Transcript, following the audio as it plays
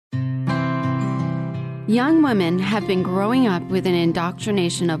Young women have been growing up with an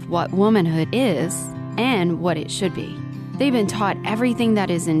indoctrination of what womanhood is and what it should be. They've been taught everything that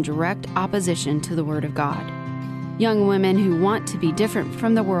is in direct opposition to the Word of God. Young women who want to be different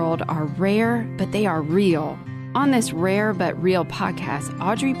from the world are rare, but they are real. On this Rare But Real podcast,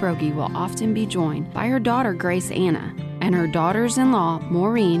 Audrey Broggie will often be joined by her daughter GraceAnna and her daughters-in-law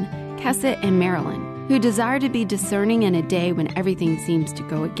Maureen, Kesset, and Marilyn, who desire to be discerning in a day when everything seems to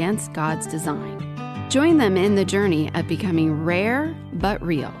go against God's design. Join them in the journey of becoming rare but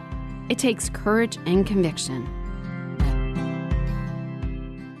real. It takes courage and conviction.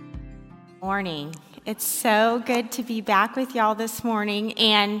 Morning. It's so good to be back with y'all this morning,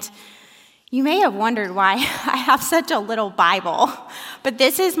 and you may have wondered why I have such a little Bible, but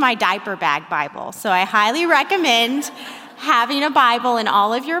this is my diaper bag Bible, so I highly recommend having a Bible in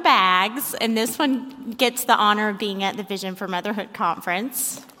all of your bags, and this one gets the honor of being at the Vision for Motherhood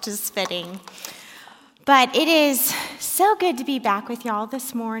conference, which is fitting. But it is so good to be back with y'all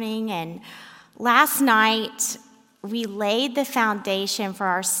this morning, and last night we laid the foundation for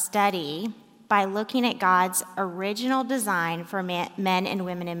our study by looking at God's original design for men and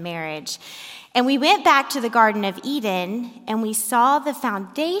women in marriage. And we went back to the Garden of Eden, and we saw the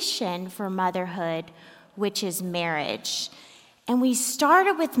foundation for motherhood, which is marriage. And we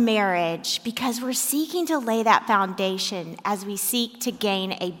started with marriage because we're seeking to lay that foundation as we seek to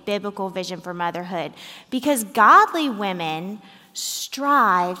gain a biblical vision for motherhood. Because godly women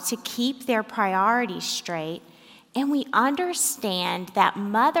strive to keep their priorities straight, and we understand that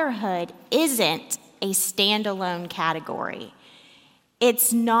motherhood isn't a standalone category.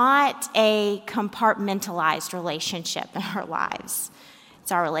 It's not a compartmentalized relationship in our lives.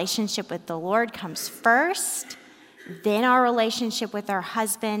 It's our relationship with the Lord comes first, then our relationship with our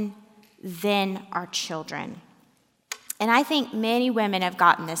husband, then our children. And I think many women have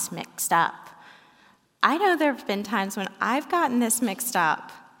gotten this mixed up. I know there have been times when I've gotten this mixed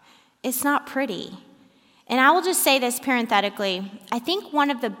up. It's not pretty. And I will just say this parenthetically. I think one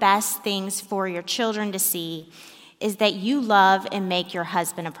of the best things for your children to see is that you love and make your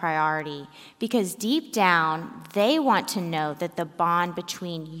husband a priority, because deep down, they want to know that the bond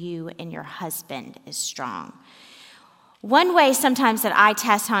between you and your husband is strong. One way sometimes that I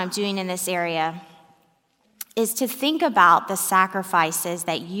test how I'm doing in this area is to think about the sacrifices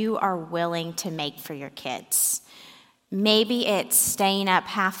that you are willing to make for your kids. Maybe it's staying up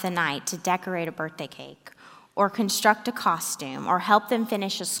half the night to decorate a birthday cake, or construct a costume, or help them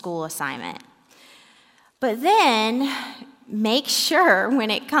finish a school assignment. But then make sure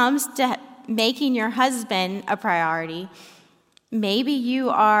when it comes to making your husband a priority, maybe you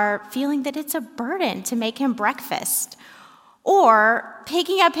are feeling that it's a burden to make him breakfast, or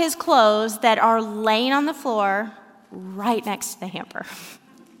picking up his clothes that are laying on the floor right next to the hamper.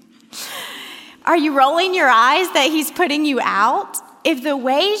 Are you rolling your eyes that he's putting you out? If the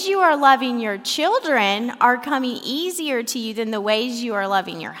ways you are loving your children are coming easier to you than the ways you are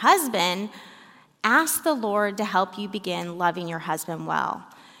loving your husband, ask the Lord to help you begin loving your husband well.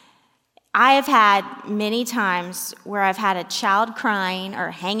 I have had many times where I've had a child crying or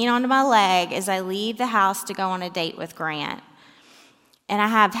hanging onto my leg as I leave the house to go on a date with Grant. And I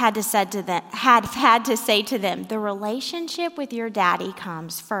have had to say to them, the relationship with your daddy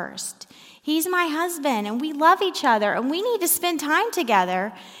comes first. He's my husband, and we love each other, and we need to spend time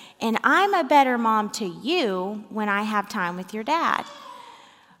together, and I'm a better mom to you when I have time with your dad.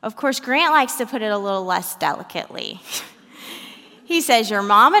 Of course, Grant likes to put it a little less delicately. He says, your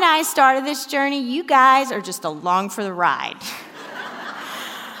mom and I started this journey. You guys are just along for the ride.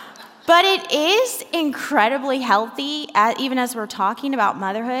 But it is incredibly healthy, even as we're talking about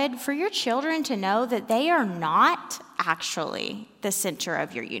motherhood, for your children to know that they are not actually the center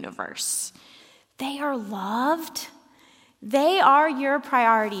of your universe. They are loved. They are your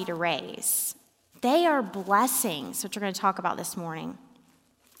priority to raise. They are blessings, which we're going to talk about this morning.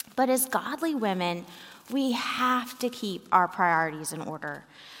 But as godly women, we have to keep our priorities in order.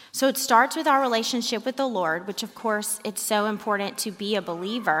 So it starts with our relationship with the Lord, which of course it's so important to be a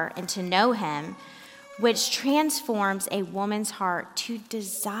believer and to know him, which transforms a woman's heart to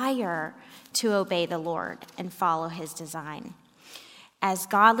desire to obey the Lord and follow his design. As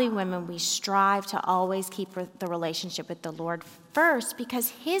godly women, we strive to always keep the relationship with the Lord first because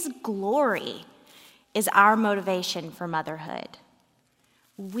his glory is our motivation for motherhood.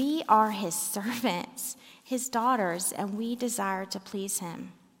 We are his servants, his daughters, and we desire to please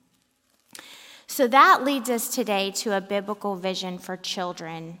him. So that leads us today to a biblical vision for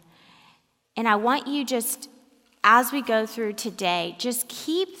children. And I want you just, as we go through today, just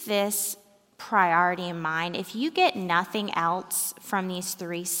keep this priority in mind. If you get nothing else from these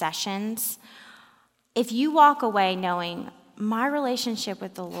 3 sessions, If you walk away knowing my relationship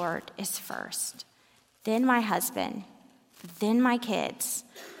with the Lord is first, then my husband, then my kids,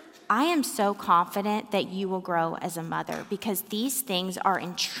 I am so confident that you will grow as a mother because these things are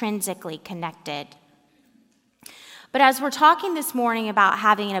intrinsically connected. But as we're talking this morning about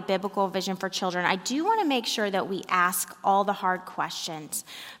having a biblical vision for children, I do want to make sure that we ask all the hard questions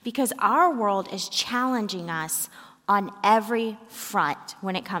because our world is challenging us on every front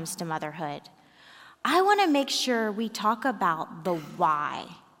when it comes to motherhood. I want to make sure we talk about the why.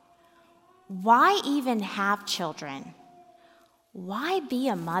 Why even have children? Why be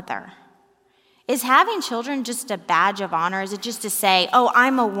a mother? Is having children just a badge of honor? Is it just to say, oh,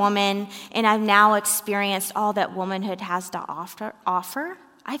 I'm a woman and I've now experienced all that womanhood has to offer?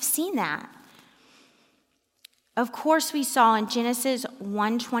 I've seen that. Of course, we saw in Genesis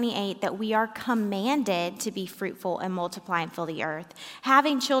 1:28 that we are commanded to be fruitful and multiply and fill the earth.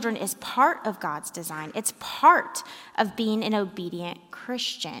 Having children is part of God's design. It's part of being an obedient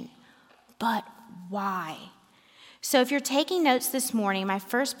Christian. But why? So if you're taking notes this morning, my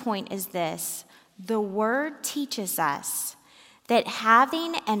first point is this. The Word teaches us that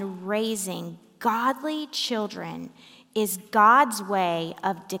having and raising godly children is God's way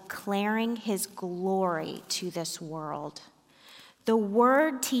of declaring His glory to this world. The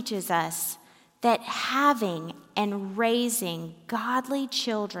Word teaches us that having and raising godly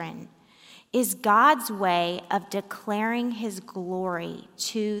children is God's way of declaring His glory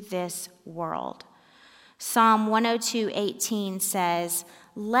to this world. Psalm 102:18 says,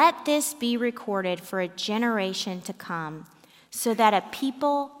 "Let this be recorded for a generation to come, so that a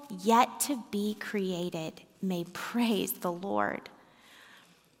people yet to be created may praise the Lord."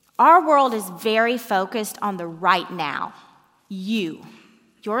 Our world is very focused on the right now.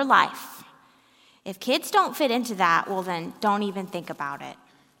 Your life. If kids don't fit into that, well then don't even think about it.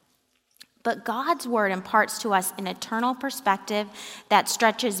 But God's word imparts to us an eternal perspective that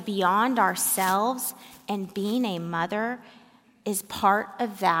stretches beyond ourselves, and being a mother is part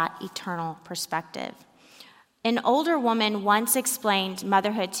of that eternal perspective. An older woman once explained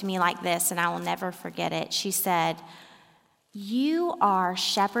motherhood to me like this, and I will never forget it. She said, "You are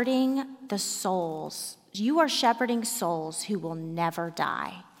shepherding the souls. You are shepherding souls who will never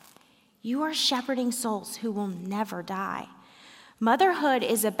die. You are shepherding souls who will never die." Motherhood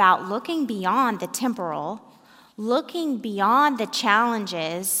is about looking beyond the temporal, looking beyond the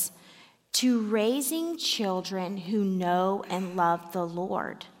challenges, to raising children who know and love the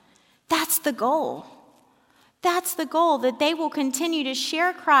Lord. That's the goal. That's the goal, that they will continue to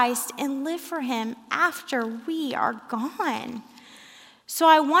share Christ and live for Him after we are gone. So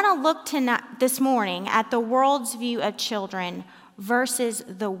I want to look this morning at the world's view of children versus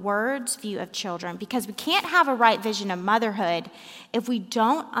the Word's view of children, because we can't have a right vision of motherhood if we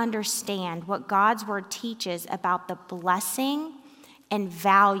don't understand what God's Word teaches about the blessing and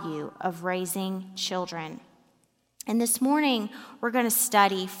value of raising children. And this morning, we're going to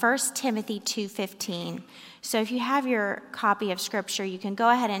study 1 Timothy 2:15. So if you have your copy of Scripture, you can go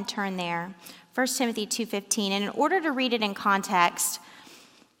ahead and turn there. 1 Timothy 2:15. And in order to read it in context,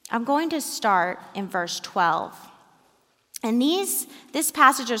 I'm going to start in verse 12. And this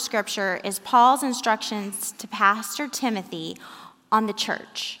passage of Scripture is Paul's instructions to Pastor Timothy on the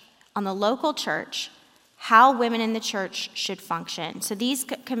church, on the local church, how women in the church should function. So these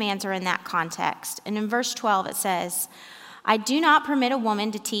commands are in that context. And in verse 12 it says, "I do not permit a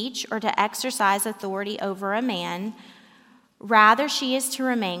woman to teach or to exercise authority over a man. Rather, she is to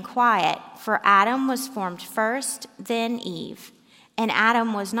remain quiet. For Adam was formed first, then Eve. And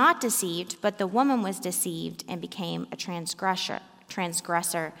Adam was not deceived, but the woman was deceived and became a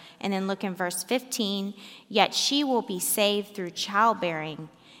transgressor." And then look in verse 15, "Yet she will be saved through childbearing,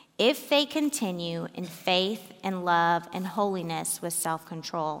 if they continue in faith and love and holiness with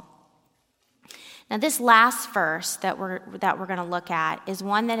self-control." Now, this last verse that we're going to look at is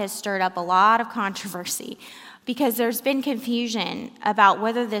one that has stirred up a lot of controversy because there's been confusion about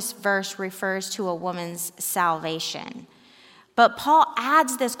whether this verse refers to a woman's salvation. But Paul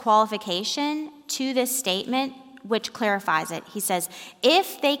adds this qualification to this statement, which clarifies it. He says,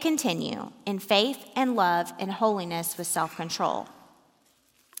 if they continue in faith and love and holiness with self-control.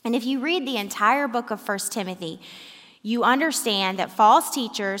 And if you read the entire book of 1 Timothy, you understand that false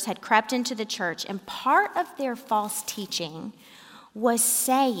teachers had crept into the church, and part of their false teaching was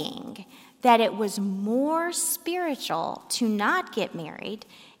saying that it was more spiritual to not get married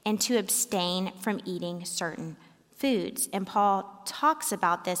and to abstain from eating certain foods. And Paul talks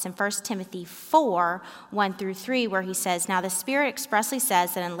about this in 1 Timothy 4, 1 through 3, where he says, "Now the Spirit expressly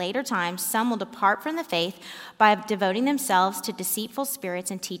says that in later times some will depart from the faith by devoting themselves to deceitful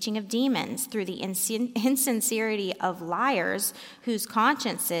spirits and teaching of demons through the insincerity of liars whose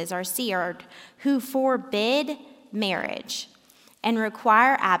consciences are seared, who forbid marriage and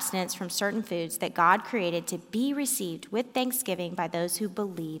require abstinence from certain foods that God created to be received with thanksgiving by those who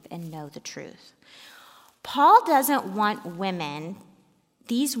believe and know the truth." Paul doesn't want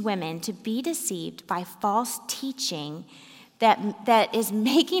these women, to be deceived by false teaching that is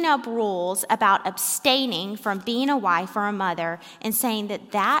making up rules about abstaining from being a wife or a mother and saying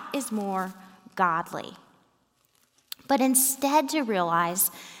that that is more godly. But instead to realize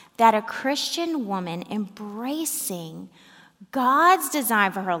that a Christian woman embracing God's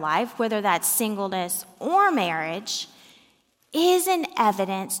design for her life, whether that's singleness or marriage, is an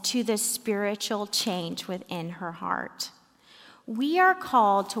evidence to the spiritual change within her heart. We are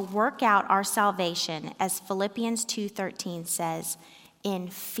called to work out our salvation, as Philippians 2:13 says, in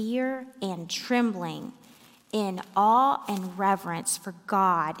fear and trembling, in awe and reverence for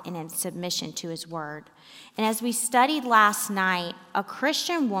God and in submission to his word. And as we studied last night, a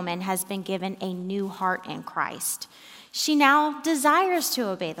Christian woman has been given a new heart in Christ. She now desires to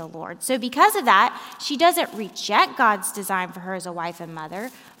obey the Lord. So because of that, she doesn't reject God's design for her as a wife and mother,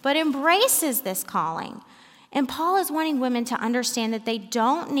 but embraces this calling. And Paul is wanting women to understand that they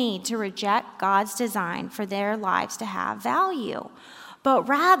don't need to reject God's design for their lives to have value, but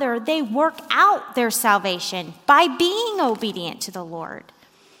rather they work out their salvation by being obedient to the Lord.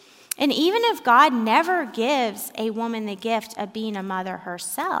 And even if God never gives a woman the gift of being a mother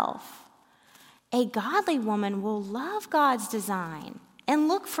herself, a godly woman will love God's design and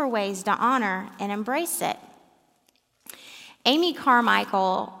look for ways to honor and embrace it. Amy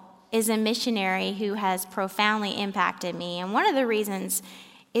Carmichael is a missionary who has profoundly impacted me, and one of the reasons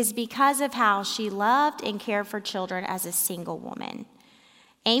is because of how she loved and cared for children as a single woman.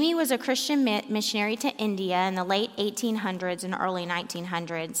 Amy was a Christian missionary to India in the late 1800s and early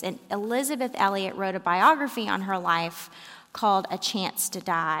 1900s, and Elizabeth Elliot wrote a biography on her life called A Chance to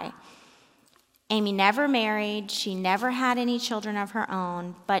Die. Amy never married, she never had any children of her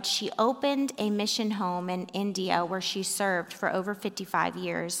own, but she opened a mission home in India where she served for over 55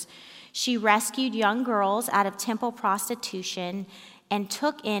 years. She rescued young girls out of temple prostitution and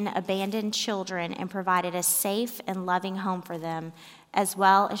took in abandoned children and provided a safe and loving home for them, as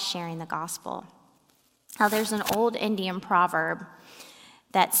well as sharing the gospel. Now, there's an old Indian proverb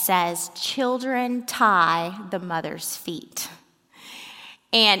that says, "Children tie the mother's feet."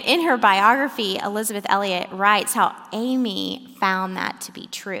 And in her biography, Elizabeth Elliot writes how Amy found that to be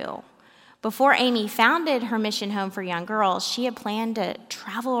true. Before Amy founded her mission home for young girls, she had planned to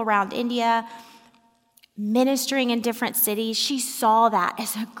travel around India, ministering in different cities. She saw that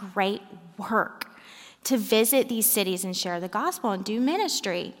as a great work to visit these cities and share the gospel and do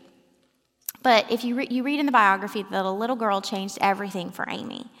ministry. But if you read in the biography that a little girl changed everything for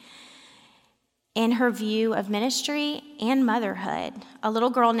Amy. In her view of ministry and motherhood, a little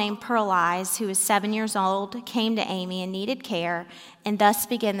girl named Pearl Eyes, who was 7 years old, came to Amy and needed care, and thus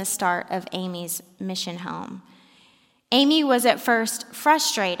began the start of Amy's mission home. Amy was at first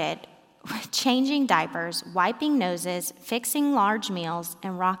frustrated with changing diapers, wiping noses, fixing large meals,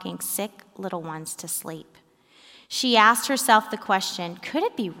 and rocking sick little ones to sleep. She asked herself the question, could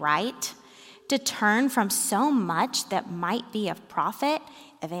it be right to turn from so much that might be of profit,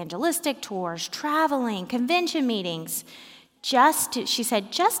 evangelistic tours, traveling, convention meetings, just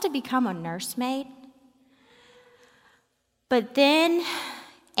to become a nursemaid? But then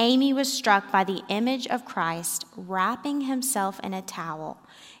Amy was struck by the image of Christ wrapping himself in a towel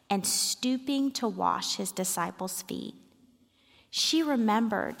and stooping to wash his disciples' feet. She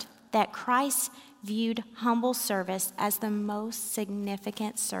remembered that Christ viewed humble service as the most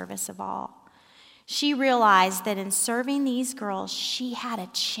significant service of all. She realized that in serving these girls, she had a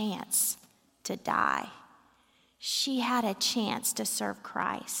chance to die. She had a chance to serve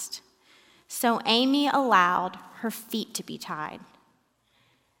Christ. So Amy allowed her feet to be tied.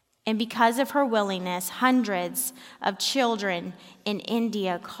 And because of her willingness, hundreds of children in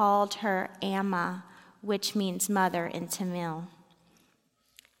India called her Amma, which means mother in Tamil.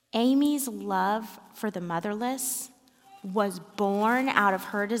 Amy's love for the motherless was born out of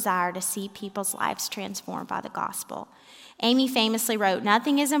her desire to see people's lives transformed by the gospel. Amy famously wrote,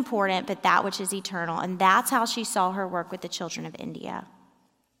 "Nothing is important but that which is eternal," and that's how she saw her work with the children of India.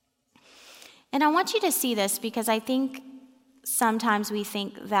 And I want you to see this because I think sometimes we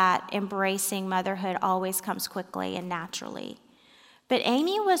think that embracing motherhood always comes quickly and naturally. But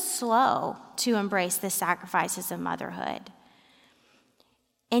Amy was slow to embrace the sacrifices of motherhood.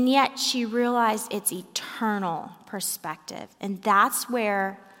 And yet she realized its eternal perspective. And that's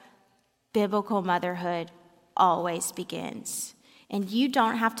where biblical motherhood always begins. And you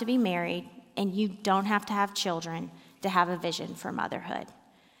don't have to be married, and you don't have to have children to have a vision for motherhood.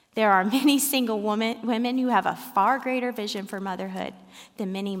 There are many single women who have a far greater vision for motherhood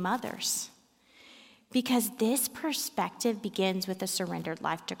than many mothers. Because this perspective begins with a surrendered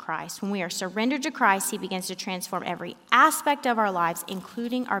life to Christ. When we are surrendered to Christ, he begins to transform every aspect of our lives,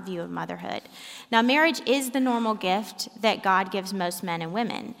 including our view of motherhood. Now, marriage is the normal gift that God gives most men and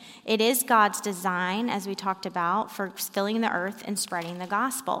women. It is God's design, as we talked about, for filling the earth and spreading the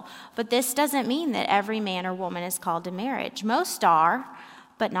gospel. But this doesn't mean that every man or woman is called to marriage. Most are,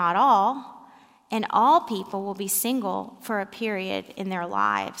 but not all. And all people will be single for a period in their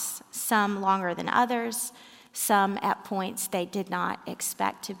lives, some longer than others, some at points they did not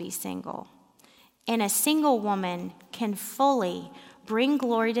expect to be single. And a single woman can fully bring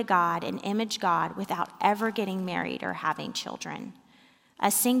glory to God and image God without ever getting married or having children.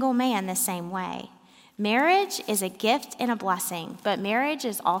 A single man the same way. Marriage is a gift and a blessing, but marriage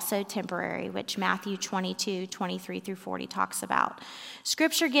is also temporary, which Matthew 22, 23 through 40 talks about.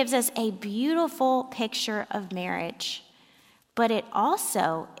 Scripture gives us a beautiful picture of marriage, but it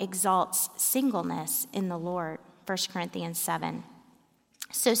also exalts singleness in the Lord, 1 Corinthians 7.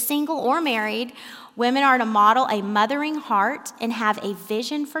 So single or married, women are to model a mothering heart and have a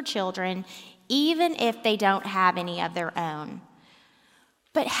vision for children, even if they don't have any of their own.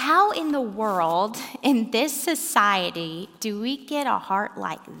 But how in the world, in this society, do we get a heart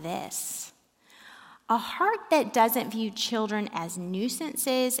like this? A heart that doesn't view children as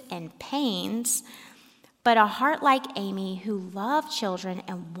nuisances and pains, but a heart like Amy who loved children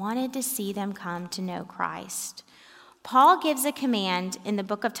and wanted to see them come to know Christ. Paul gives a command in the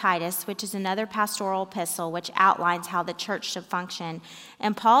book of Titus, which is another pastoral epistle, which outlines how the church should function.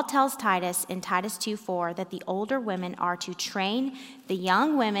 And Paul tells Titus in Titus 2:4 that the older women are to train the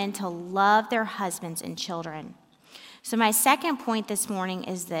young women to love their husbands and children. So my second point this morning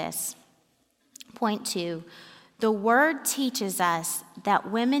is this. Point 2, the word teaches us that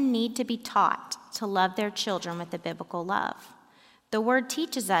women need to be taught to love their children with a biblical love. The word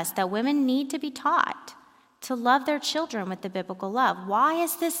teaches us that women need to be taught to love their children with the biblical love. Why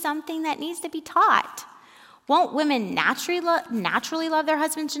is this something that needs to be taught? Won't women naturally love their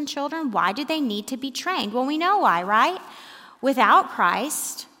husbands and children? Why do they need to be trained? Well, we know why, right? Without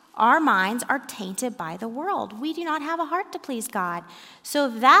Christ, our minds are tainted by the world. We do not have a heart to please God. So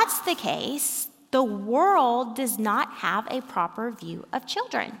if that's the case, the world does not have a proper view of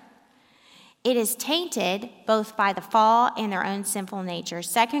children. It is tainted both by the fall and their own sinful nature.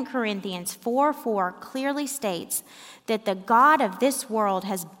 2 Corinthians 4:4 clearly states that the God of this world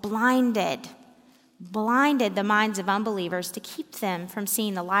has blinded the minds of unbelievers to keep them from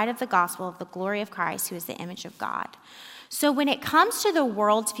seeing the light of the gospel of the glory of Christ, who is the image of God. So when it comes to the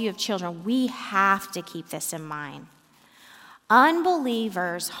world's view of children, we have to keep this in mind.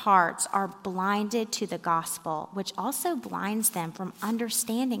 Unbelievers' hearts are blinded to the gospel, which also blinds them from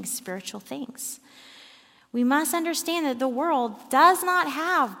understanding spiritual things. We must understand that the world does not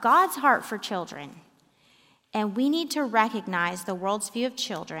have God's heart for children, and we need to recognize the world's view of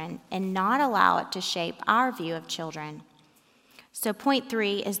children and not allow it to shape our view of children. So point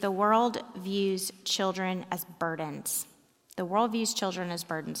 3 is the world views children as burdens. The world views children as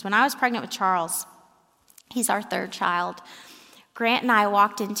burdens. When I was pregnant with Charles, he's our third child, Grant and I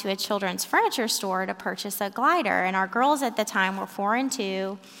walked into a children's furniture store to purchase a glider, and our girls at the time were 4 and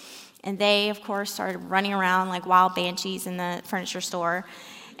 2, and they, of course, started running around like wild banshees in the furniture store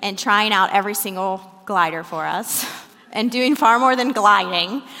and trying out every single glider for us and doing far more than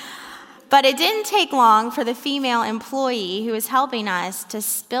gliding. But it didn't take long for the female employee who was helping us to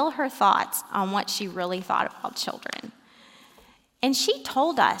spill her thoughts on what she really thought about children. And she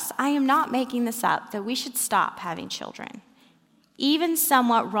told us, I am not making this up, that we should stop having children. Even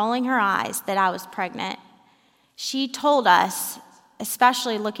somewhat rolling her eyes that I was pregnant, she told us,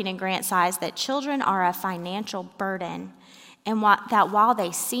 especially looking in Grant's eyes, that children are a financial burden, and that while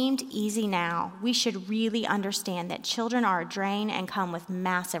they seemed easy now, we should really understand that children are a drain and come with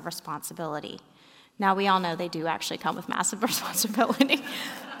massive responsibility. Now, we all know they do actually come with massive responsibility.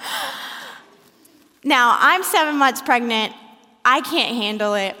 Now, I'm 7 months pregnant. I can't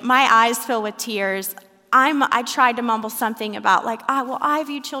handle it. My eyes fill with tears. I tried to mumble something about I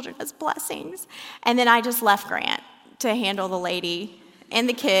view children as blessings. And then I just left Grant to handle the lady and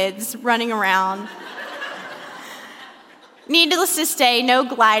the kids running around. Needless to say, no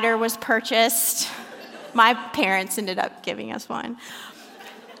glider was purchased. My parents ended up giving us one.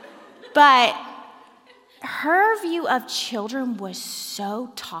 But her view of children was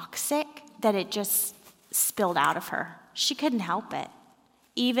so toxic that it just spilled out of her. She couldn't help it,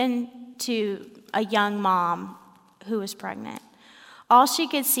 even to a young mom who was pregnant. All she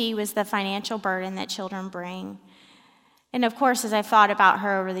could see was the financial burden that children bring. And of course, as I've thought about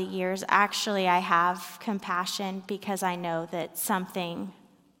her over the years, actually I have compassion because I know that something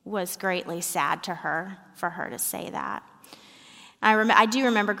was greatly sad to her for her to say that. I do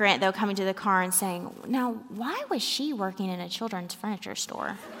remember Grant, though, coming to the car and saying, now, why was she working in a children's furniture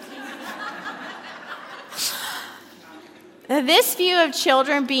store? This view of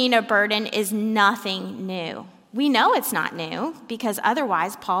children being a burden is nothing new. We know it's not new because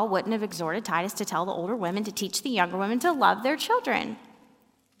otherwise Paul wouldn't have exhorted Titus to tell the older women to teach the younger women to love their children.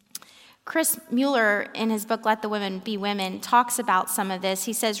 Chris Mueller, in his book, Let the Women Be Women, talks about some of this.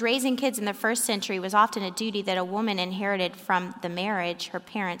 He says, raising kids in the first century was often a duty that a woman inherited from the marriage her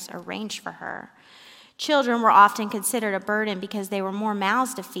parents arranged for her. Children were often considered a burden because they were more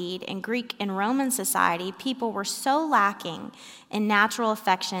mouths to feed. In Greek and Roman society, people were so lacking in natural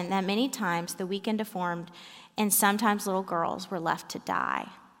affection that many times the weak and deformed and sometimes little girls were left to die.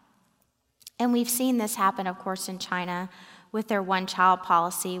 And we've seen this happen, of course, in China with their one-child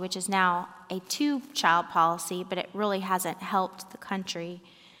policy, which is now a two-child policy, but it really hasn't helped the country.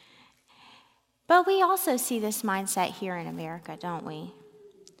 But we also see this mindset here in America, don't we?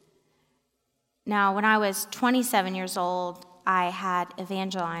 Now, when I was 27 years old, I had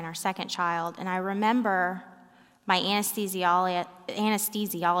Evangeline, our second child, and I remember my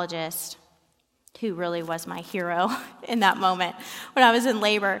anesthesiologist, who really was my hero in that moment when I was in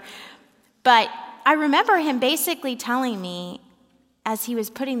labor. But I remember him basically telling me, as he was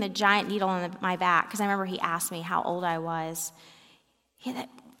putting the giant needle in my back, because I remember he asked me how old I was, that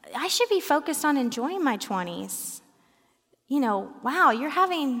I should be focused on enjoying my 20s. You know, wow, you're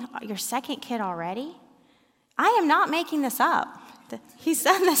having your second kid already? I am not making this up. He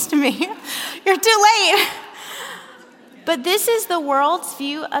said this to me. You're too late. But this is the world's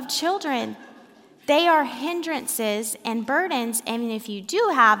view of children. They are hindrances and burdens, and if you do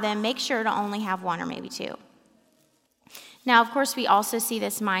have them, make sure to only have one or maybe two. Now, of course, we also see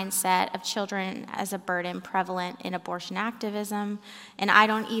this mindset of children as a burden prevalent in abortion activism, and I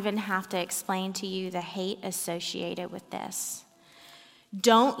don't even have to explain to you the hate associated with this.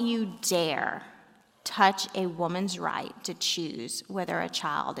 Don't you dare touch a woman's right to choose whether a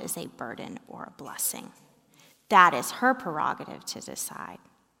child is a burden or a blessing. That is her prerogative to decide.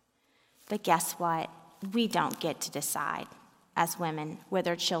 But guess what? We don't get to decide as women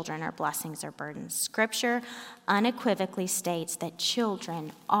whether children are blessings or burdens. Scripture unequivocally states that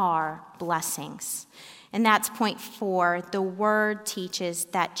children are blessings. And that's point 4. The word teaches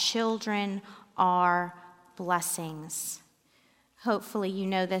that children are blessings. Hopefully you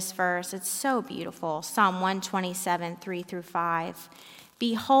know this verse. It's so beautiful. Psalm 127, 3-5.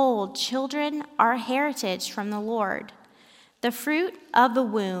 Behold, children are a heritage from the Lord. The fruit of the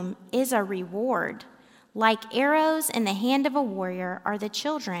womb is a reward. Like arrows in the hand of a warrior are the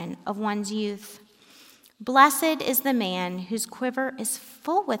children of one's youth. Blessed is the man whose quiver is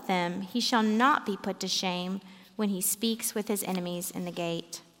full with them. He shall not be put to shame when he speaks with his enemies in the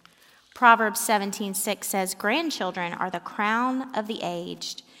gate. Proverbs 17:6 says, grandchildren are the crown of the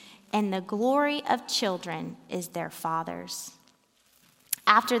aged, and the glory of children is their fathers.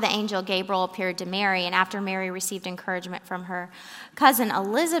 After the angel Gabriel appeared to Mary, and after Mary received encouragement from her cousin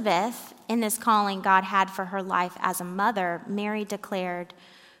Elizabeth in this calling God had for her life as a mother, Mary declared,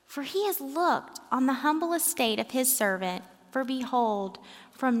 for he has looked on the humble estate of his servant, for behold,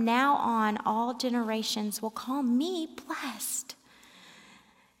 from now on all generations will call me blessed.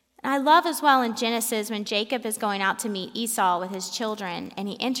 And I love as well in Genesis when Jacob is going out to meet Esau with his children, and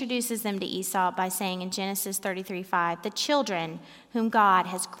he introduces them to Esau by saying in Genesis 33:5, the children whom God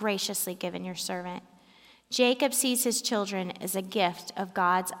has graciously given your servant. Jacob sees his children as a gift of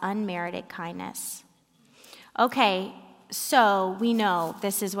God's unmerited kindness. Okay, so we know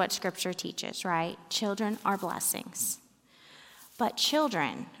this is what Scripture teaches, right? Children are blessings. But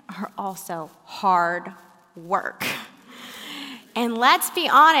children are also hard work. And let's be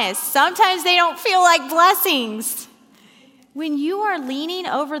honest, sometimes they don't feel like blessings. When you are leaning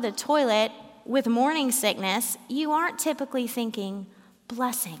over the toilet with morning sickness, you aren't typically thinking,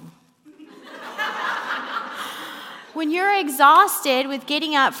 blessing. When you're exhausted with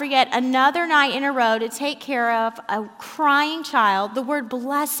getting up for yet another night in a row to take care of a crying child, the word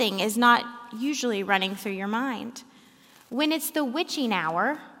blessing is not usually running through your mind. When it's the witching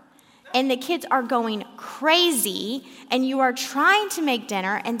hour and the kids are going crazy, and you are trying to make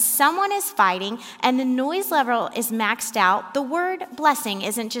dinner, and someone is fighting, and the noise level is maxed out, the word blessing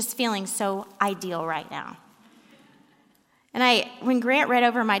isn't just feeling so ideal right now. And when Grant read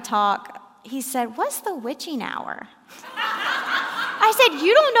over my talk, he said, "What's the witching hour?" I said,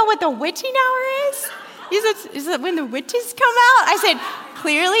 "You don't know what the witching hour is?" He said, "Is it when the witches come out?" I said,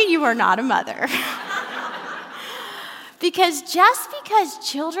 "Clearly you are not a mother." Because just because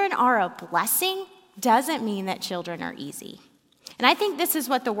children are a blessing doesn't mean that children are easy. And I think this is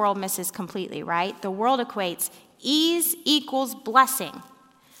what the world misses completely, right? The world equates ease equals blessing.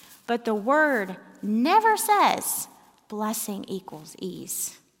 But the word never says blessing equals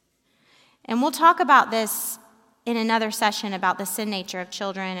ease. And we'll talk about this in another session about the sin nature of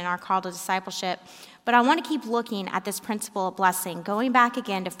children and our call to discipleship. But I want to keep looking at this principle of blessing, going back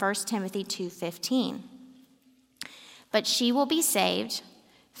again to 1 Timothy 2:15. "But she will be saved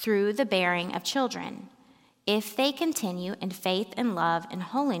through the bearing of children, if they continue in faith and love and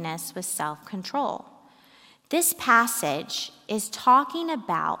holiness with self-control." This passage is talking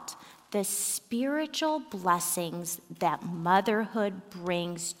about the spiritual blessings that motherhood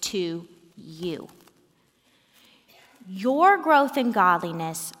brings to you. Your growth in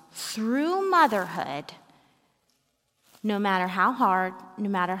godliness through motherhood, no matter how hard, no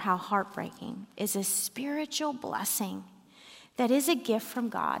matter how heartbreaking, is a spiritual blessing that is a gift from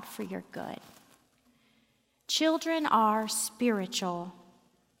God for your good. Children are spiritual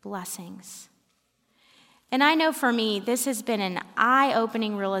blessings. And I know for me, this has been an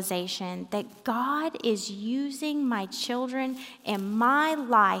eye-opening realization that God is using my children in my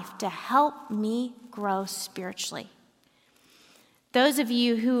life to help me grow spiritually. Those of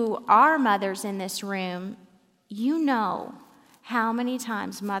you who are mothers in this room, you know how many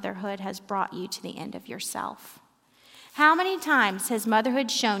times motherhood has brought you to the end of yourself. How many times has motherhood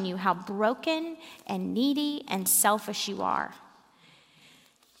shown you how broken and needy and selfish you are?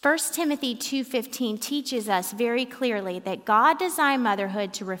 1 Timothy 2:15 teaches us very clearly that God designed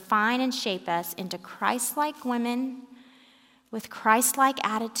motherhood to refine and shape us into Christ-like women with Christ-like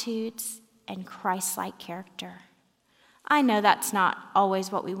attitudes and Christ-like character. I know that's not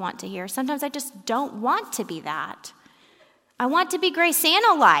always what we want to hear. Sometimes I just don't want to be that. I want to be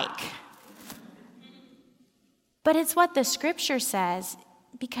GraceAnna-like. But it's what the scripture says,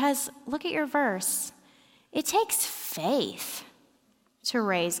 because look at your verse. It takes faith to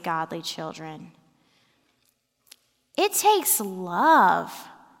raise godly children. It takes love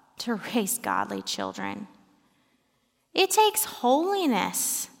to raise godly children. It takes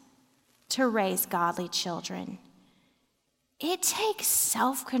holiness to raise godly children. It takes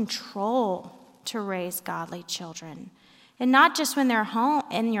self-control to raise godly children. And not just when they're home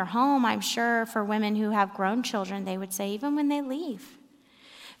in your home, I'm sure for women who have grown children, they would say even when they leave.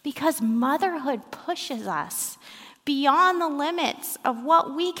 Because motherhood pushes us beyond the limits of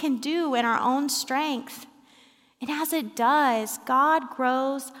what we can do in our own strength. And as it does, God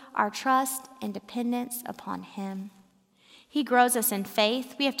grows our trust and dependence upon Him. He grows us in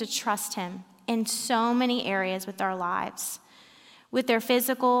faith. We have to trust Him in so many areas with our lives, with their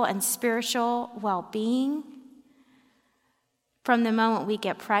physical and spiritual well-being. From the moment we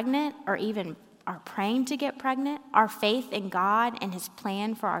get pregnant or even are praying to get pregnant, our faith in God and His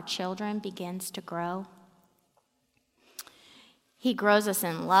plan for our children begins to grow. He grows us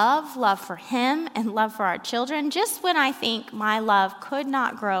in love for Him and love for our children. Just when I think my love could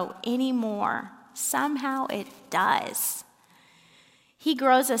not grow anymore, somehow it does. He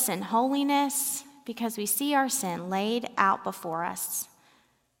grows us in holiness because we see our sin laid out before us.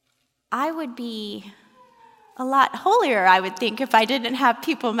 I would be a lot holier, I would think, if I didn't have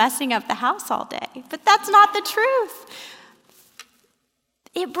people messing up the house all day. But that's not the truth.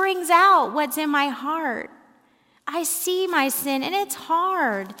 It brings out what's in my heart. I see my sin, and it's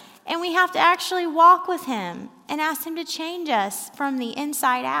hard. And we have to actually walk with Him and ask Him to change us from the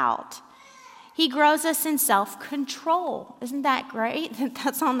inside out. He grows us in self-control. Isn't that great that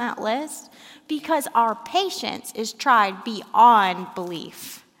that's on that list? Because our patience is tried beyond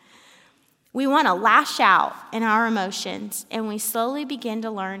belief. We want to lash out in our emotions, and we slowly begin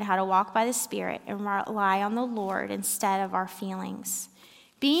to learn how to walk by the Spirit and rely on the Lord instead of our feelings.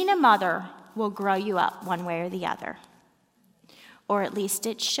 Being a mother will grow you up one way or the other, or at least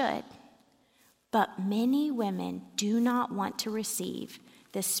it should. But many women do not want to receive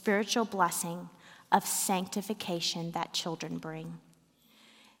the spiritual blessing of sanctification that children bring.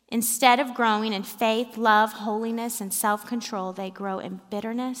 Instead of growing in faith, love, holiness, and self-control, they grow in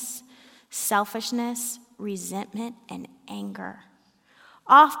bitterness, selfishness, resentment, and anger.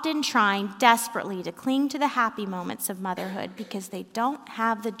 often trying desperately to cling to the happy moments of motherhood because they don't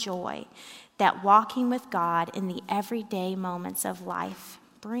have the joy that walking with God in the everyday moments of life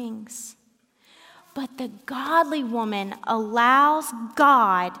brings. But the godly woman allows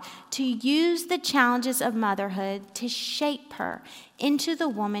God to use the challenges of motherhood to shape her into the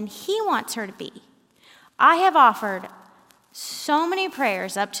woman He wants her to be. I have offered so many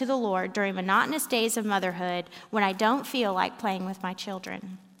prayers up to the Lord during monotonous days of motherhood when I don't feel like playing with my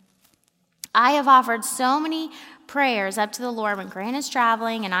children. I have offered so many prayers up to the Lord when Grant is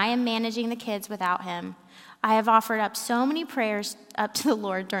traveling and I am managing the kids without him. I have offered up so many prayers up to the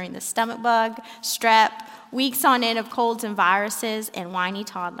Lord during the stomach bug, strep, weeks on end of colds and viruses, and whiny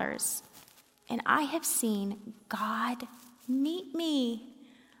toddlers. And I have seen God meet me.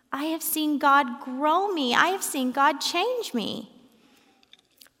 I have seen God grow me. I have seen God change me.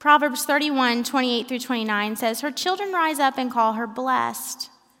 Proverbs 31:28-29 says, "Her children rise up and call her blessed.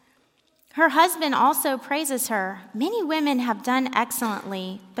 Her husband also praises her. Many women have done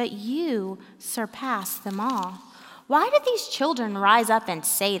excellently, but you surpass them all." Why did these children rise up and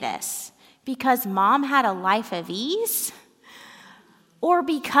say this? Because mom had a life of ease? Or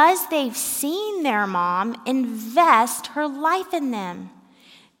because they've seen their mom invest her life in them?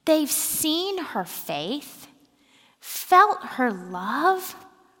 They've seen her faith, felt her love,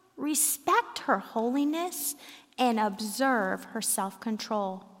 respect her holiness, and observe her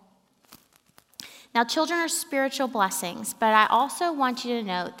self-control. Now, children are spiritual blessings, but I also want you to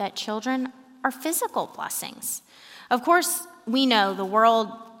note that children are physical blessings. Of course, we know the world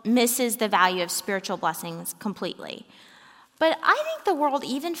misses the value of spiritual blessings completely. But I think the world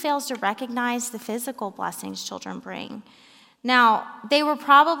even fails to recognize the physical blessings children bring. Now,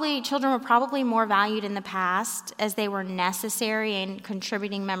 children were probably more valued in the past as they were necessary and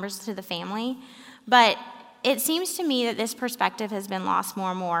contributing members to the family, but it seems to me that this perspective has been lost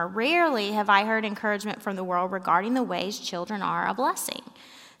more and more. Rarely have I heard encouragement from the world regarding the ways children are a blessing.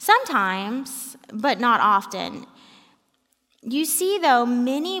 Sometimes, but not often. You see, though,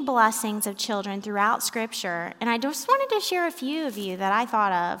 many blessings of children throughout Scripture, and I just wanted to share a few of you that I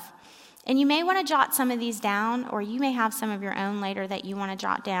thought of. And you may want to jot some of these down, or you may have some of your own later that you want to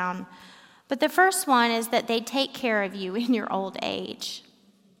jot down. But the first one is that they take care of you in your old age.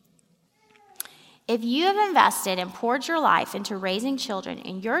 If you have invested and poured your life into raising children,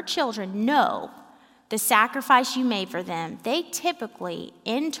 and your children know the sacrifice you made for them, they typically,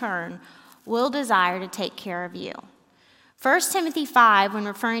 in turn, will desire to take care of you. 1 Timothy 5, when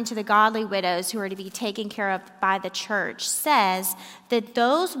referring to the godly widows who are to be taken care of by the church, says that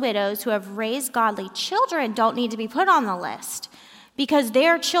those widows who have raised godly children don't need to be put on the list because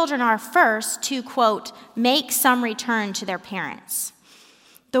their children are first to, quote, make some return to their parents.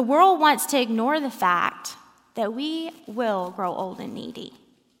 The world wants to ignore the fact that we will grow old and needy.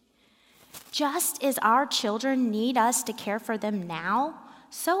 Just as our children need us to care for them now,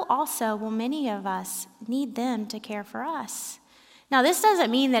 so also will many of us need them to care for us. Now, this doesn't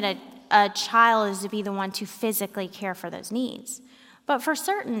mean that a child is to be the one to physically care for those needs, but for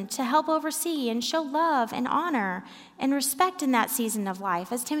certain to help oversee and show love and honor and respect in that season of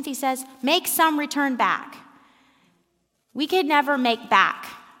life. As Timothy says, make some return back. We could never make back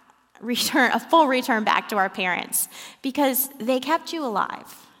a full return back to our parents because they kept you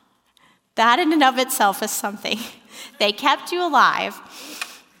alive. That in and of itself is something. They kept you alive.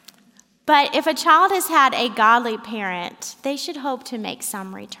 But if a child has had a godly parent, they should hope to make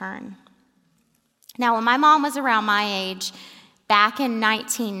some return. Now, when my mom was around my age, back in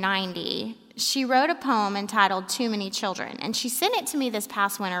 1990, she wrote a poem entitled Too Many Children. And she sent it to me this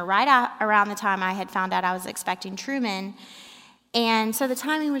past winter, around the time I had found out I was expecting Truman. And so the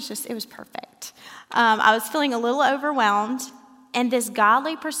timing was it was perfect. I was feeling a little overwhelmed, and this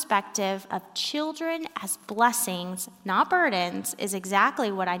godly perspective of children as blessings, not burdens, is exactly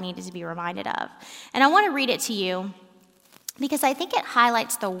what I needed to be reminded of. And I want to read it to you because I think it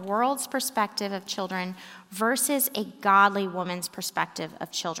highlights the world's perspective of children versus a godly woman's perspective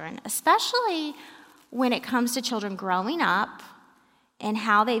of children, especially when it comes to children growing up and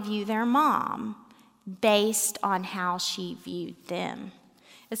how they view their mom based on how she viewed them.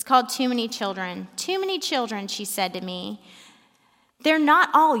 It's called Too Many Children. Too many children, she said to me. They're not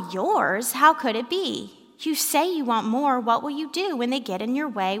all yours. How could it be? You say you want more. What will you do when they get in your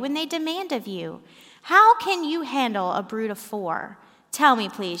way, when they demand of you? How can you handle a brood of 4? Tell me,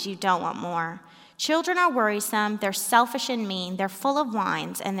 please, you don't want more. Children are worrisome. They're selfish and mean. They're full of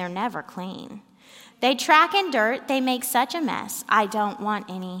whines, and they're never clean. They track in dirt. They make such a mess. I don't want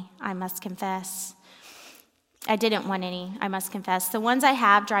any, I must confess. I didn't want any, I must confess. The ones I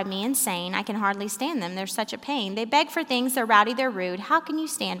have drive me insane. I can hardly stand them. They're such a pain. They beg for things. They're rowdy. They're rude. How can you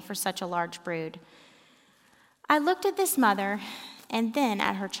stand for such a large brood? I looked at this mother and then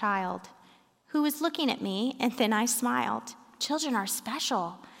at her child, who was looking at me, and then I smiled. Children are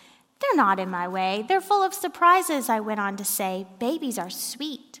special. They're not in my way. They're full of surprises, I went on to say. Babies are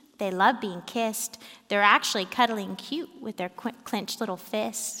sweet. They love being kissed. They're actually cuddling cute with their clenched little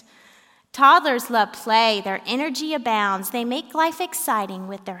fists. Toddlers love play. Their energy abounds. They make life exciting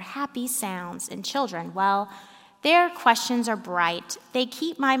with their happy sounds. And children, well, their questions are bright. They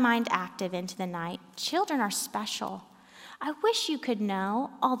keep my mind active into the night. Children are special. I wish you could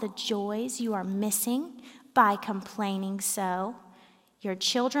know all the joys you are missing by complaining so. Your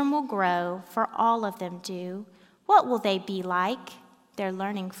children will grow, for all of them do. What will they be like? They're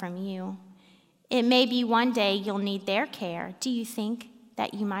learning from you. It may be one day you'll need their care. Do you think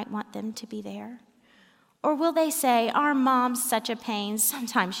that you might want them to be there? Or will they say, our mom's such a pain,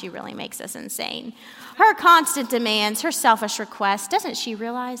 sometimes she really makes us insane. Her constant demands, her selfish requests, doesn't she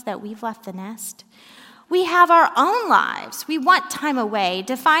realize that we've left the nest? We have our own lives. We want time away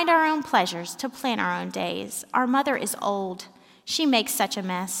to find our own pleasures, to plan our own days. Our mother is old. She makes such a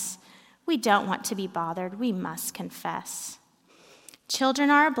mess. We don't want to be bothered. We must confess. Children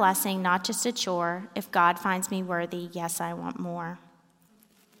are a blessing, not just a chore. If God finds me worthy, yes, I want more.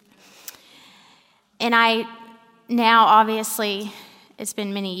 And now, obviously, it's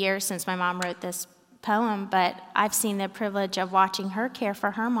been many years since my mom wrote this poem, but I've seen the privilege of watching her care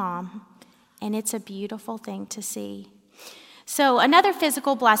for her mom, and it's a beautiful thing to see. So another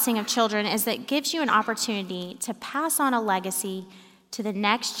physical blessing of children is that it gives you an opportunity to pass on a legacy to the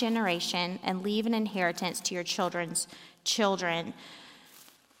next generation and leave an inheritance to your children's children.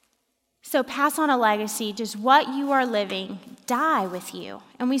 So pass on a legacy, just what you are living, die with you.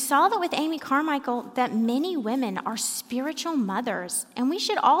 And we saw that with Amy Carmichael, that many women are spiritual mothers, and we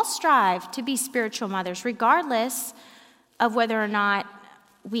should all strive to be spiritual mothers, regardless of whether or not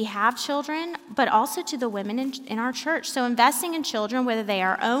we have children, but also to the women in our church. So investing in children, whether they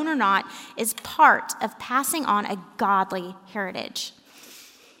are our own or not, is part of passing on a godly heritage.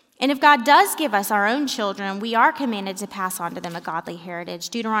 And if God does give us our own children, we are commanded to pass on to them a godly heritage.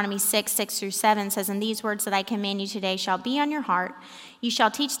 Deuteronomy 6:6-7 says, "And these words that I command you today shall be on your heart. You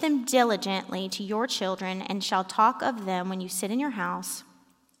shall teach them diligently to your children, and shall talk of them when you sit in your house,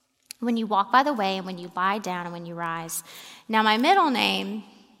 when you walk by the way, and when you lie down, and when you rise." Now, my middle name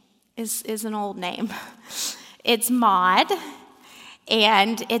is an old name. It's Maud,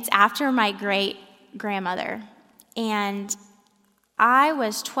 and it's after my great-grandmother. And I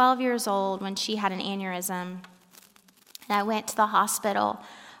was 12 years old when she had an aneurysm, and I went to the hospital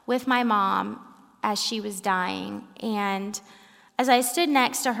with my mom as she was dying. And as I stood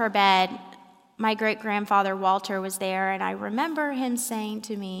next to her bed, my great-grandfather Walter was there, and I remember him saying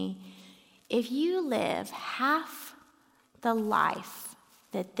to me, "If you live half the life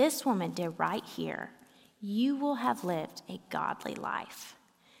that this woman did right here, you will have lived a godly life."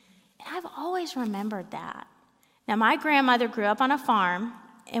 And I've always remembered that. Now, my grandmother grew up on a farm,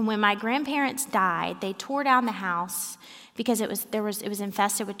 and when my grandparents died, they tore down the house because it was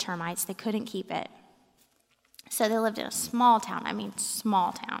infested with termites. They couldn't keep it. So they lived in a small town,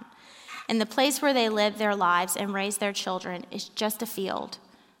 small town. And the place where they lived their lives and raised their children is just a field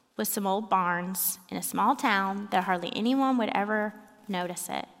with some old barns in a small town that hardly anyone would ever notice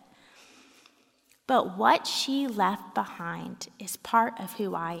it. But what she left behind is part of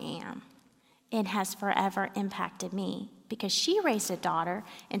who I am. It has forever impacted me because she raised a daughter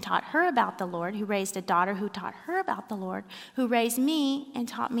and taught her about the Lord, who raised a daughter who taught her about the Lord, who raised me and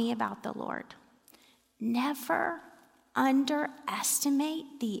taught me about the Lord. Never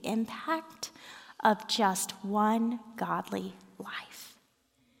underestimate the impact of just one godly life.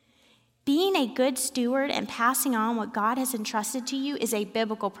 Being a good steward and passing on what God has entrusted to you is a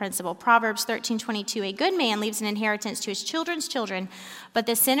biblical principle. Proverbs 13:22, "A good man leaves an inheritance to his children's children, but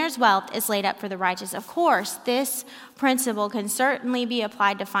the sinner's wealth is laid up for the righteous." Of course, this principle can certainly be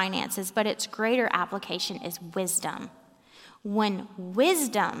applied to finances, but its greater application is wisdom. When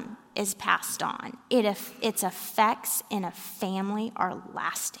wisdom is passed on, its effects in a family are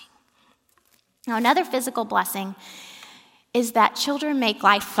lasting. Now, another physical blessing is that children make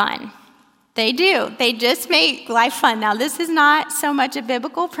life fun. They do. They just make life fun. Now, this is not so much a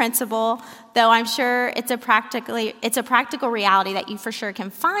biblical principle, though I'm sure it's a practical reality that you for sure can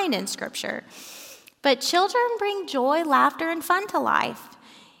find in Scripture. But children bring joy, laughter, and fun to life.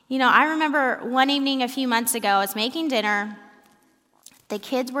 I remember one evening a few months ago, I was making dinner. The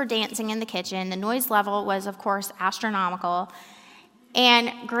kids were dancing in the kitchen. The noise level was, of course, astronomical.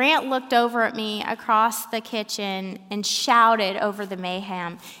 And Grant looked over at me across the kitchen and shouted over the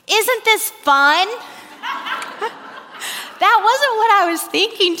mayhem, "Isn't this fun?" That wasn't what I was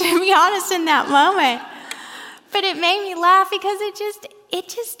thinking, to be honest, in that moment. But it made me laugh because it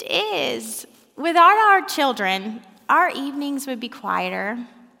just is. Without our children, our evenings would be quieter,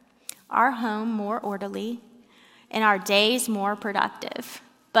 our home more orderly, and our days more productive.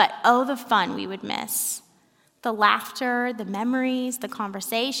 But oh, the fun we would miss. The laughter, the memories, the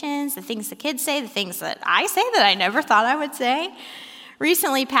conversations, the things the kids say, the things that I say that I never thought I would say.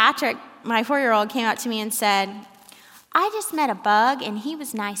 Recently, Patrick, my 4-year-old, came up to me and said, "I just met a bug and he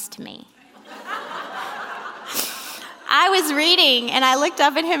was nice to me." I was reading and I looked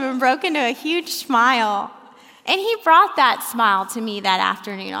up at him and broke into a huge smile. And he brought that smile to me that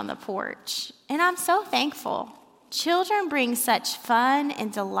afternoon on the porch. And I'm so thankful. Children bring such fun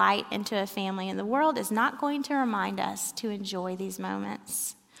and delight into a family, and the world is not going to remind us to enjoy these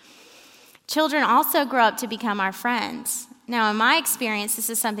moments. Children also grow up to become our friends. Now, in my experience, this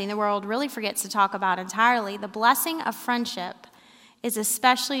is something the world really forgets to talk about entirely. The blessing of friendship is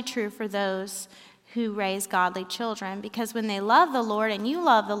especially true for those who raise godly children, because when they love the Lord and you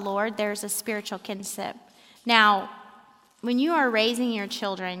love the Lord, there's a spiritual kinship. Now, when you are raising your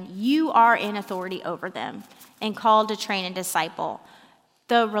children, you are in authority over them and called to train and disciple.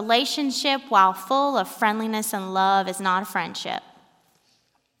 The relationship, while full of friendliness and love, is not a friendship.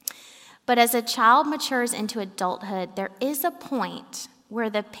 But as a child matures into adulthood, there is a point where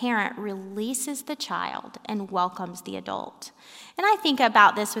the parent releases the child and welcomes the adult. And I think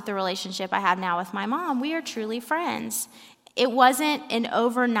about this with the relationship I have now with my mom. We are truly friends. It wasn't an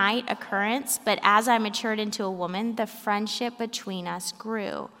overnight occurrence, but as I matured into a woman, the friendship between us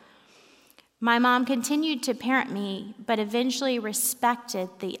grew. My mom continued to parent me, but eventually respected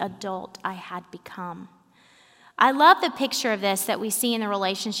the adult I had become. I love the picture of this that we see in the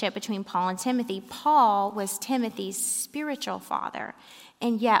relationship between Paul and Timothy. Paul was Timothy's spiritual father,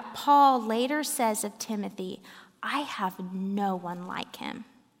 and yet Paul later says of Timothy, "I have no one like him."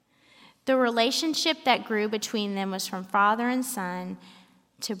 The relationship that grew between them was from father and son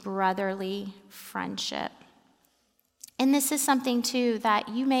to brotherly friendship. And this is something, too, that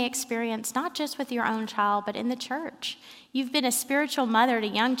you may experience not just with your own child, but in the church. You've been a spiritual mother to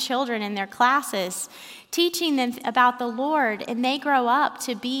young children in their classes, teaching them about the Lord, and they grow up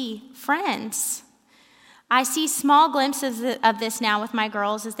to be friends. I see small glimpses of this now with my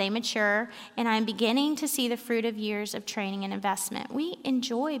girls as they mature, and I'm beginning to see the fruit of years of training and investment. We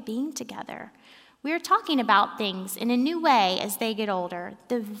enjoy being together. We are talking about things in a new way as they get older.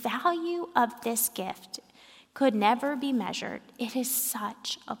 The value of this gift could never be measured. It is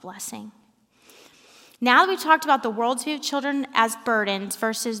such a blessing. Now that we've talked about the world's view of children as burdens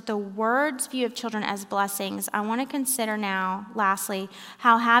versus the Word's view of children as blessings, I want to consider now, lastly,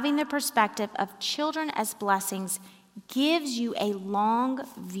 how having the perspective of children as blessings gives you a long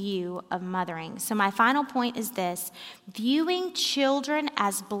view of mothering. So my final point is this: viewing children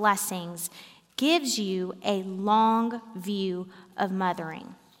as blessings gives you a long view of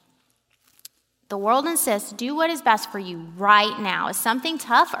mothering. The world insists, do what is best for you right now. Is something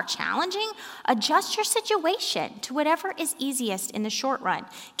tough or challenging? Adjust your situation to whatever is easiest in the short run.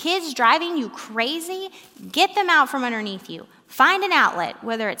 Kids driving you crazy? Get them out from underneath you. Find an outlet,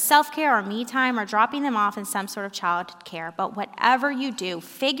 whether it's self-care or me time or dropping them off in some sort of child care. But whatever you do,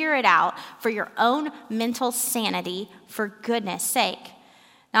 figure it out for your own mental sanity, for goodness sake.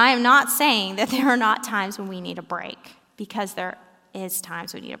 Now, I am not saying that there are not times when we need a break, because there is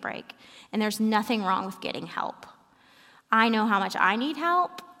times we need a break. And there's nothing wrong with getting help. I know how much I need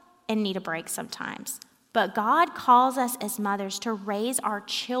help and need a break sometimes. But God calls us as mothers to raise our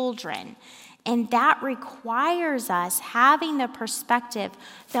children. And that requires us having the perspective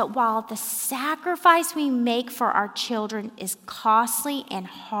that while the sacrifice we make for our children is costly and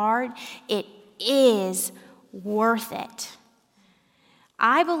hard, it is worth it.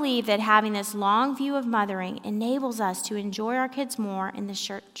 I believe that having this long view of mothering enables us to enjoy our kids more in the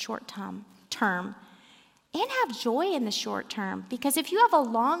short term and have joy in the short term. Because if you have a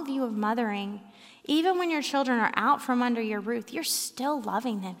long view of mothering, even when your children are out from under your roof, you're still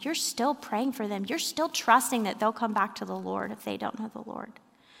loving them. You're still praying for them. You're still trusting that they'll come back to the Lord if they don't know the Lord.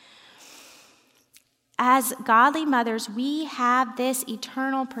 As godly mothers, we have this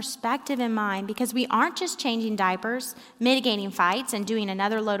eternal perspective in mind, because we aren't just changing diapers, mitigating fights, and doing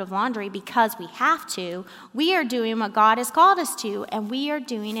another load of laundry because we have to. We are doing what God has called us to, and we are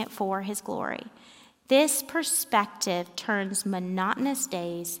doing it for His glory. This perspective turns monotonous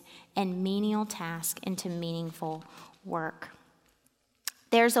days and menial tasks into meaningful work.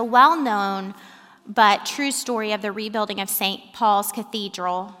 There's a well-known but true story of the rebuilding of St. Paul's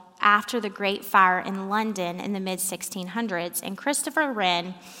Cathedral after the Great Fire in London in the mid-1600s. And Christopher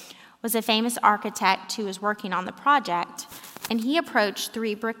Wren was a famous architect who was working on the project, and he approached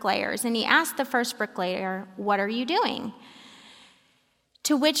 3 bricklayers, and he asked the first bricklayer, "What are you doing?"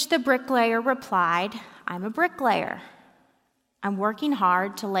 To which the bricklayer replied, "I'm a bricklayer. I'm working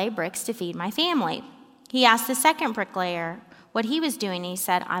hard to lay bricks to feed my family." He asked the second bricklayer what he was doing. He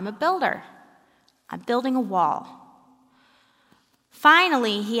said, "I'm a builder. I'm building a wall."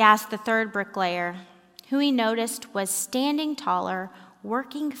 Finally, he asked the third bricklayer, who he noticed was standing taller,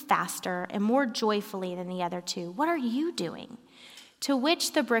 working faster, and more joyfully than the other 2, "What are you doing?" To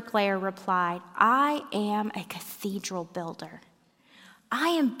which the bricklayer replied, "I am a cathedral builder. I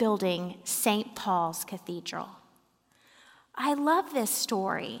am building St. Paul's Cathedral." I love this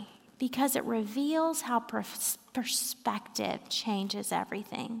story because it reveals how perspective changes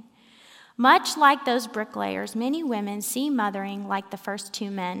everything. Much like those bricklayers, many women see mothering like the first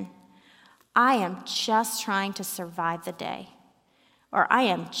 2 men. I am just trying to survive the day, or I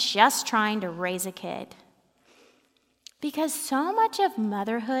am just trying to raise a kid. Because so much of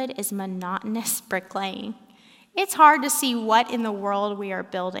motherhood is monotonous bricklaying. It's hard to see what in the world we are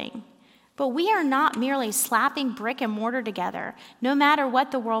building. But we are not merely slapping brick and mortar together. No matter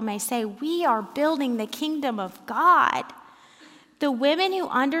what the world may say, we are building the kingdom of God. The women who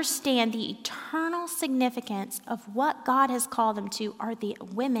understand the eternal significance of what God has called them to are the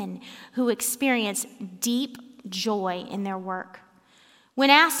women who experience deep joy in their work. When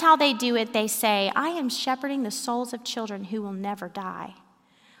asked how they do it, they say, "I am shepherding the souls of children who will never die."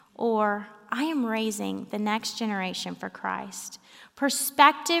 Or, "I am raising the next generation for Christ."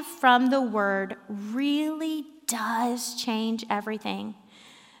 Perspective from the word really does change everything.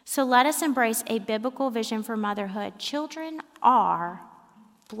 So let us embrace a biblical vision for motherhood. Children are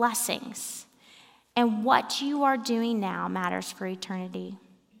blessings, and what you are doing now matters for eternity.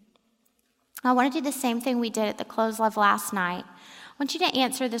 I want to do the same thing we did at the Close Love last night. I want you to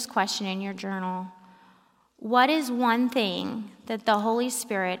answer this question in your journal. What is one thing that the Holy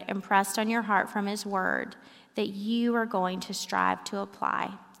Spirit impressed on your heart from His Word that you are going to strive to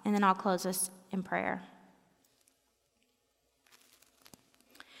apply? And then I'll close this in prayer.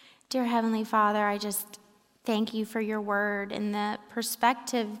 Dear Heavenly Father, I just thank you for your word and the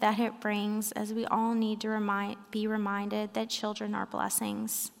perspective that it brings, as we all need to be reminded that children are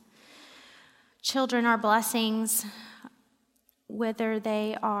blessings. Children are blessings, whether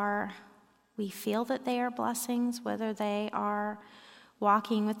we feel that they are blessings, whether they are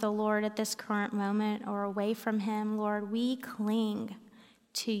walking with the Lord at this current moment or away from Him. Lord, we cling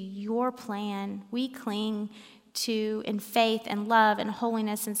to your plan. We cling to in faith and love and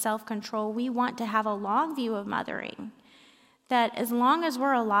holiness and self-control. We want to have a long view of mothering, that as long as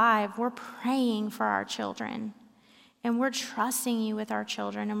we're alive, we're praying for our children, and we're trusting you with our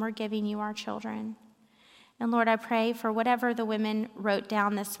children, and we're giving you our children. And Lord, I pray for whatever the women wrote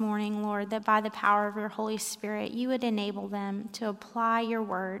down this morning, Lord, that by the power of your Holy Spirit, you would enable them to apply your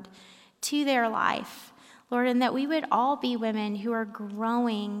word to their life, Lord, and that we would all be women who are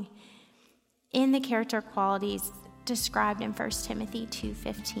growing in the character qualities described in 1 Timothy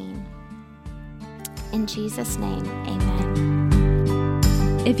 2:15. In Jesus' name, amen.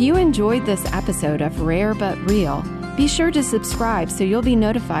 If you enjoyed this episode of Rare But Real, be sure to subscribe so you'll be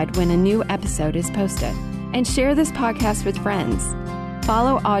notified when a new episode is posted. And share this podcast with friends.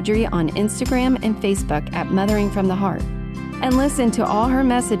 Follow Audrey on Instagram and Facebook at Mothering from the Heart. And listen to all her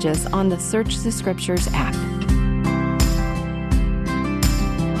messages on the Search the Scriptures app.